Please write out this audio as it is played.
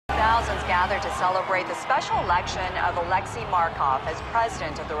gathered to celebrate the special election of Alexei Markov as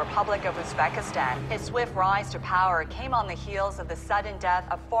president of the Republic of Uzbekistan. His swift rise to power came on the heels of the sudden death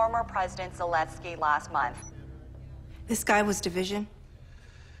of former President Zelensky last month. This guy was division?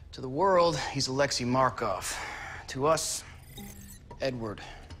 To the world, he's Alexei Markov. To us, Edward.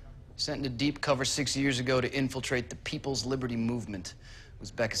 Sent into deep cover 6 years ago to infiltrate the People's Liberty Movement,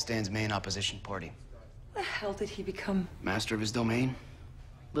 Uzbekistan's main opposition party. The hell did he become? Master of his domain?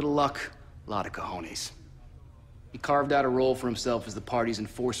 Little luck, lot of cojones. He carved out a role for himself as the party's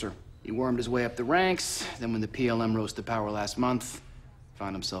enforcer. He wormed his way up the ranks, then when the PLM rose to power last month,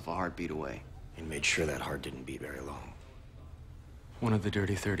 found himself a heartbeat away. And made sure that heart didn't beat very long. One of the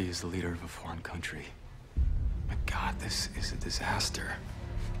Dirty 30 is the leader of a foreign country. My God, this is a disaster.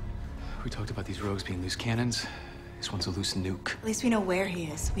 We talked about these rogues being loose cannons. This one's a loose nuke. At least we know where he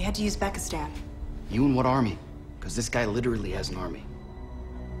is. We had to use Uzbekistan. You and what army? Because this guy literally has an army.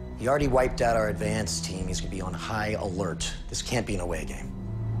 He already wiped out our advance team. He's gonna be on high alert. This can't be an away game.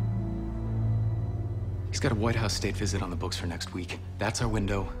 He's got a White House state visit on the books for next week. That's our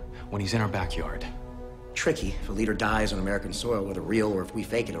window, when he's in our backyard. Tricky. If a leader dies on American soil, whether real or if we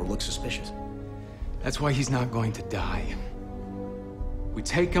fake it, it'll look suspicious. That's why he's not going to die. We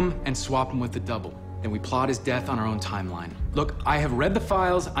take him and swap him with the double. Then we plot his death on our own timeline. Look, I have read the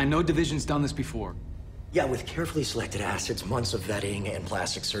files. I know Division's done this before. Yeah, with carefully selected assets, months of vetting, and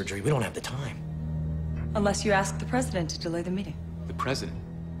plastic surgery, we don't have the time. Unless you ask the president to delay the meeting. The president?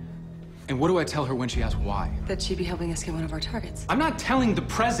 And what do I tell her when she asks why? That she'd be helping us get one of our targets. I'm not telling the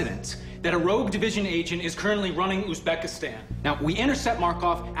president that a rogue Division agent is currently running Uzbekistan. Now, we intercept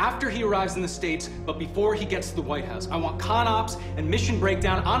Markov after he arrives in the States, but before he gets to the White House. I want con ops and mission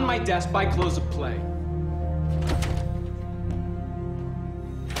breakdown on my desk by close of play.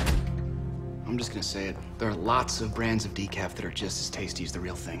 I'm just gonna say it. There are lots of brands of decaf that are just as tasty as the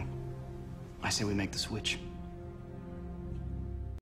real thing. I say we make the switch.